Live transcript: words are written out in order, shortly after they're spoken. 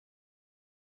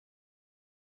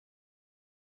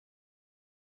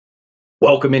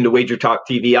Welcome into WagerTalk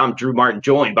TV. I'm Drew Martin,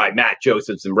 joined by Matt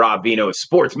Josephs and Rob Vino of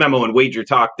Sports Memo and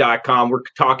WagerTalk.com. We're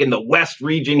talking the West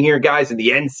region here, guys, in the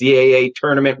NCAA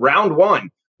Tournament. Round one,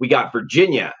 we got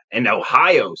Virginia and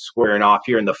Ohio squaring off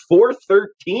here in the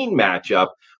 4-13 matchup.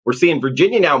 We're seeing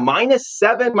Virginia now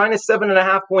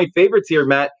 -7.5 point favorites here,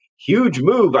 Matt. Huge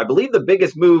move. I believe the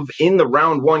biggest move in the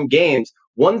round one games,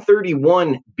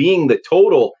 131 being the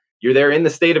total. You're there in the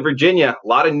state of Virginia. A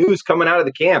lot of news coming out of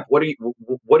the camp. What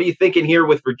are you thinking here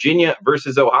with Virginia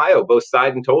versus Ohio, both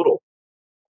side and total?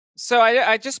 So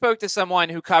I just spoke to someone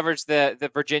who covers the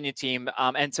Virginia team.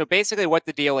 And so basically what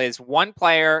the deal is, one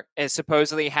player is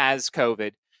supposedly has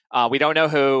COVID. We don't know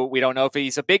who. We don't know if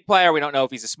he's a big player. We don't know if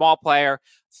he's a small player.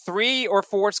 3 or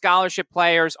 4 scholarship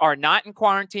players are not in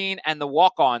quarantine, and the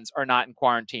walk-ons are not in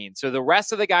quarantine. So the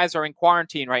rest of the guys are in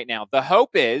quarantine right now. The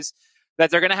hope is that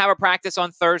they're going to have a practice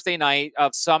on Thursday night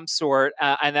of some sort,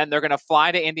 and then they're going to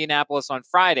fly to Indianapolis on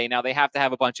Friday. Now, they have to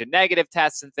have a bunch of negative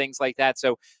tests and things like that,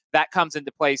 so that comes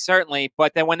into play certainly.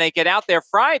 But then when they get out there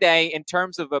Friday, in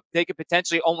terms of they could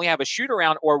potentially only have a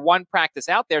shoot-around or one practice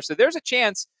out there, so there's a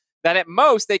chance that at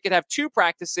most they could have 2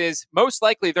 practices. Most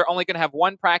likely they're only going to have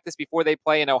 1 practice before they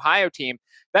play an Ohio team.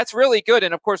 That's really good.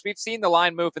 And of course, we've seen the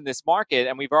line move in this market,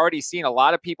 and we've already seen a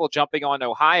lot of people jumping on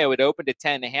Ohio. It opened at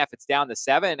 10.5. It's down to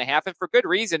 7.5, and for good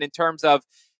reason in terms of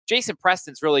Jason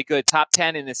Preston's really good, top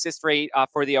 10 in assist rate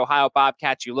for the Ohio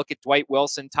Bobcats. You look at Dwight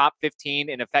Wilson, top 15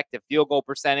 in effective field goal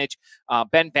percentage.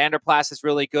 Ben Vanderplas is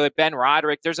really good. Ben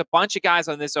Roderick. There's a bunch of guys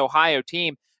on this Ohio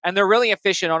team, and they're really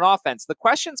efficient on offense. The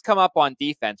questions come up on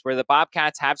defense, where the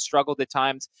Bobcats have struggled at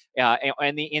times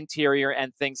in the interior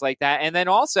and things like that. And then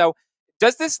also,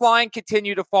 does this line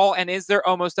continue to fall, and is there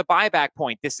almost a buyback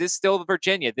point? This is still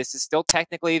Virginia. This is still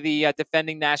technically the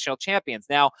defending national champions.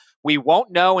 Now, we won't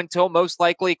know until most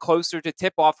likely closer to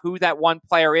tip-off who that one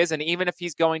player is, and even if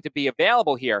he's going to be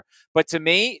available here. But to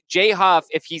me, Jay Huff,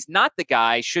 if he's not the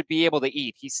guy, should be able to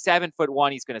eat. He's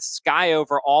 7'1". He's going to sky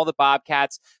over all the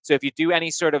Bobcats. So if you do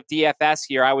any sort of DFS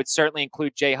here, I would certainly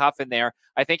include Jay Huff in there.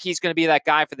 I think he's going to be that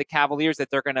guy for the Cavaliers that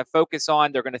they're going to focus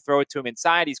on. They're going to throw it to him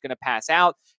inside. He's going to pass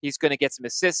out. He's going to get some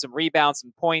assists, some rebounds,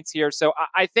 some points here. So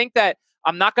I think that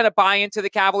I'm not going to buy into the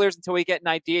Cavaliers until we get an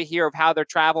idea here of how their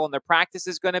travel and their practice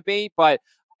is going to be. But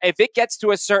if it gets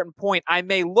to a certain point, I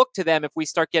may look to them if we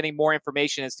start getting more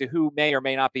information as to who may or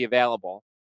may not be available.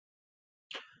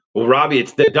 Well, Robbie,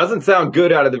 it doesn't sound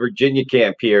good out of the Virginia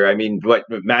camp here. I mean, what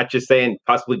Matt just saying,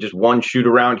 possibly just one shoot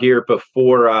around here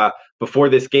before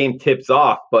this game tips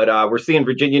off. But we're seeing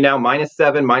Virginia now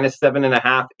 -7,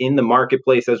 -7.5 in the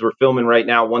marketplace as we're filming right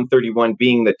now. 131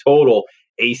 being the total.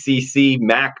 ACC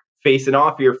MAC facing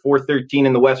off here, 4-13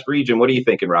 in the West region. What are you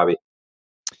thinking, Robbie?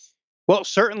 Well,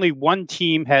 certainly one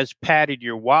team has padded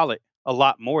your wallet a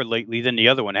lot more lately than the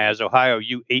other one has. Ohio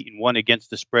U 8-1 against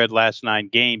the spread last 9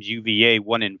 games. UVA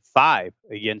 1-5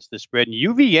 against the spread. And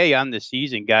UVA on the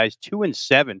season, guys,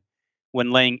 2-7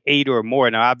 when laying 8 or more.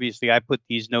 Now, obviously, I put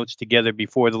these notes together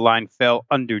before the line fell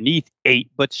underneath 8,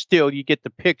 but still, you get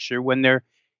the picture when they're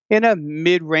in a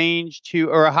mid-range to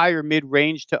or a higher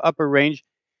mid-range to upper range.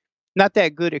 Not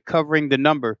that good at covering the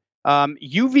number.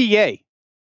 UVA,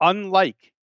 unlike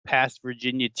past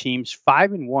Virginia teams,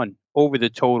 5-1 over the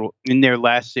total in their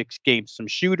last 6 games. Some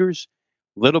shooters,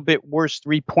 a little bit worse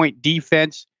 3-point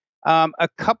defense. A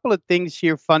couple of things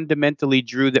here fundamentally,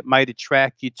 Drew, that might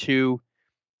attract you to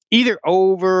either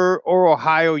over or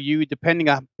Ohio U, depending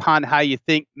upon how you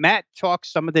think. Matt talked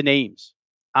some of the names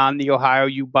on the Ohio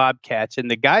U Bobcats,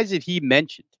 and the guys that he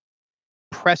mentioned,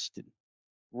 Preston,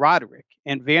 Roderick,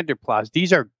 and Vanderplas,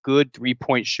 these are good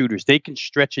 3-point shooters. They can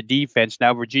stretch a defense.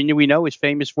 Now, Virginia, we know, is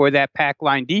famous for that pack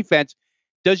line defense.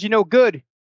 Does you no good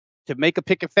to make a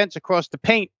picket fence across the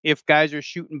paint if guys are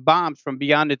shooting bombs from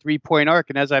beyond the 3-point arc.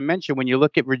 And as I mentioned, when you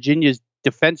look at Virginia's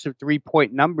defensive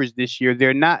 3-point numbers this year,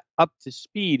 they're not up to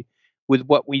speed with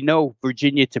what we know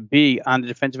Virginia to be on the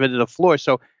defensive end of the floor.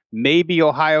 So maybe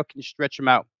Ohio can stretch them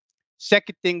out.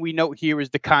 Second thing we note here is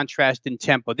the contrast in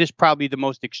tempo. This is probably the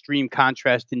most extreme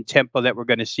contrast in tempo that we're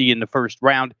going to see in the first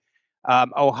round.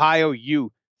 Ohio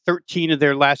U, 13 of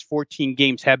their last 14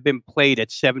 games have been played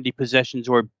at 70 possessions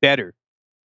or better.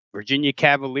 Virginia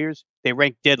Cavaliers, they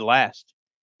rank dead last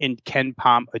in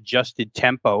KenPom adjusted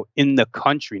tempo in the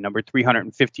country, number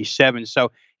 357. So you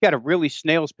got a really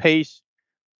snail's pace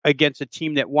against a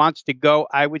team that wants to go.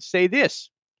 I would say this,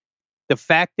 the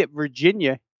fact that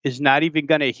Virginia is not even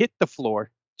going to hit the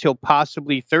floor till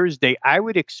possibly Thursday, I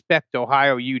would expect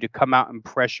Ohio U to come out and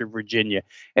pressure Virginia.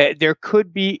 There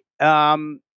could be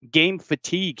game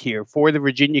fatigue here for the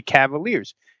Virginia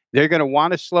Cavaliers. They're going to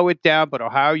want to slow it down, but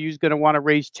Ohio U is going to want to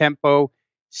raise tempo.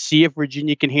 see if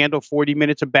Virginia can handle 40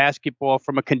 minutes of basketball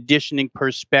from a conditioning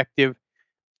perspective.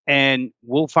 And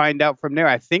we'll find out from there.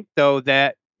 I think, though,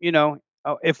 that,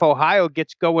 if Ohio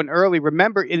gets going early,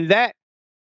 remember in that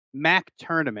MAC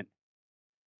tournament,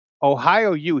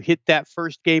 Ohio U hit that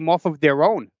first game off of their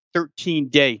own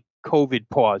 13-day COVID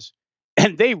pause,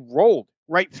 and they rolled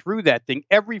right through that thing.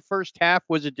 Every first half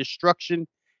was a destruction.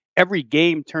 Every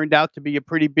game turned out to be a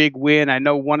pretty big win. I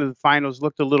know one of the finals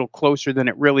looked a little closer than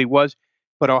it really was,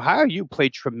 but Ohio U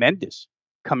played tremendous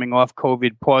coming off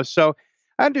COVID pause. So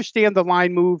I understand the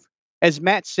line move. As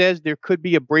Matt says, there could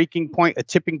be a breaking point, a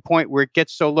tipping point where it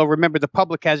gets so low. Remember, the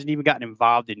public hasn't even gotten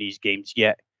involved in these games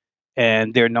yet,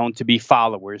 and they're known to be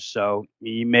followers. So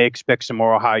you may expect some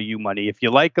more Ohio U money. If you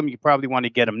like them, you probably want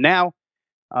to get them now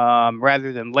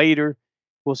rather than later.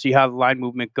 We'll see how the line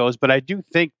movement goes. But I do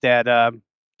think that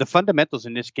the fundamentals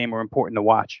in this game are important to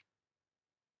watch.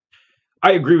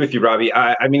 I agree with you, Robbie.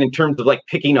 I mean, in terms of like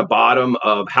picking a bottom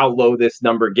of how low this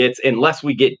number gets, unless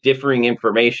we get differing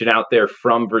information out there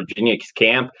from Virginia's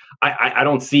camp, I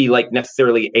don't see like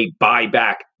necessarily a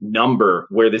buyback number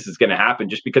where this is going to happen,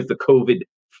 just because the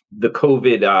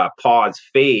COVID pause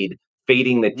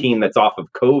fading the team that's off of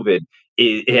COVID,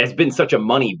 it has been such a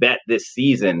money bet this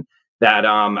season that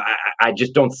I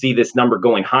just don't see this number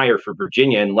going higher for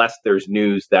Virginia unless there's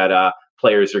news that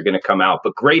players are going to come out.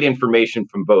 But great information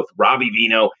from both Robbie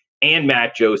Vino and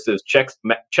Matt Josephs. Check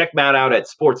Matt out at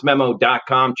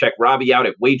sportsmemo.com. Check Robbie out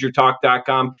at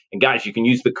wagertalk.com. And guys, you can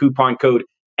use the coupon code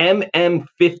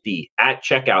MM50 at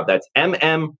checkout. That's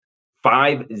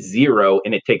MM50,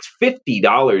 and it takes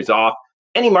 $50 off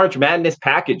any March Madness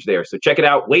package there. So check it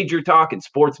out, WagerTalk and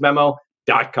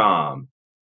sportsmemo.com.